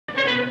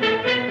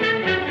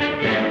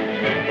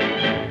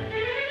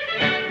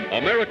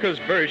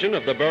America's version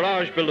of the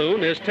Barrage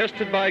balloon is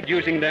tested by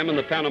using them in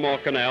the Panama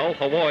Canal,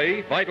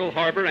 Hawaii, vital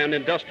harbor, and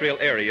industrial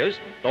areas.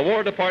 The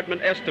War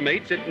Department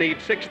estimates it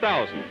needs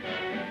 6,000.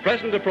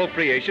 Present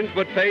appropriations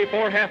would pay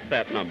for half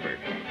that number.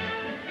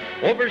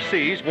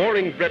 Overseas,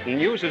 warring Britain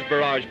uses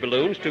Barrage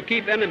balloons to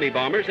keep enemy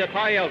bombers at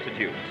high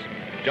altitudes.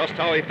 Just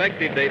how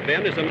effective they've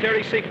been is a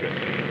military secret.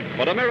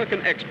 But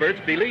American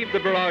experts believe the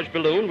Barrage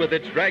balloon, with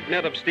its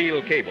dragnet of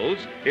steel cables,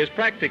 is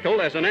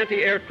practical as an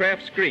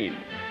anti-aircraft screen.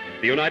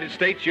 The United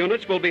States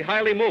units will be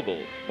highly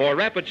mobile for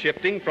rapid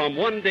shifting from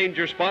one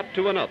danger spot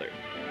to another.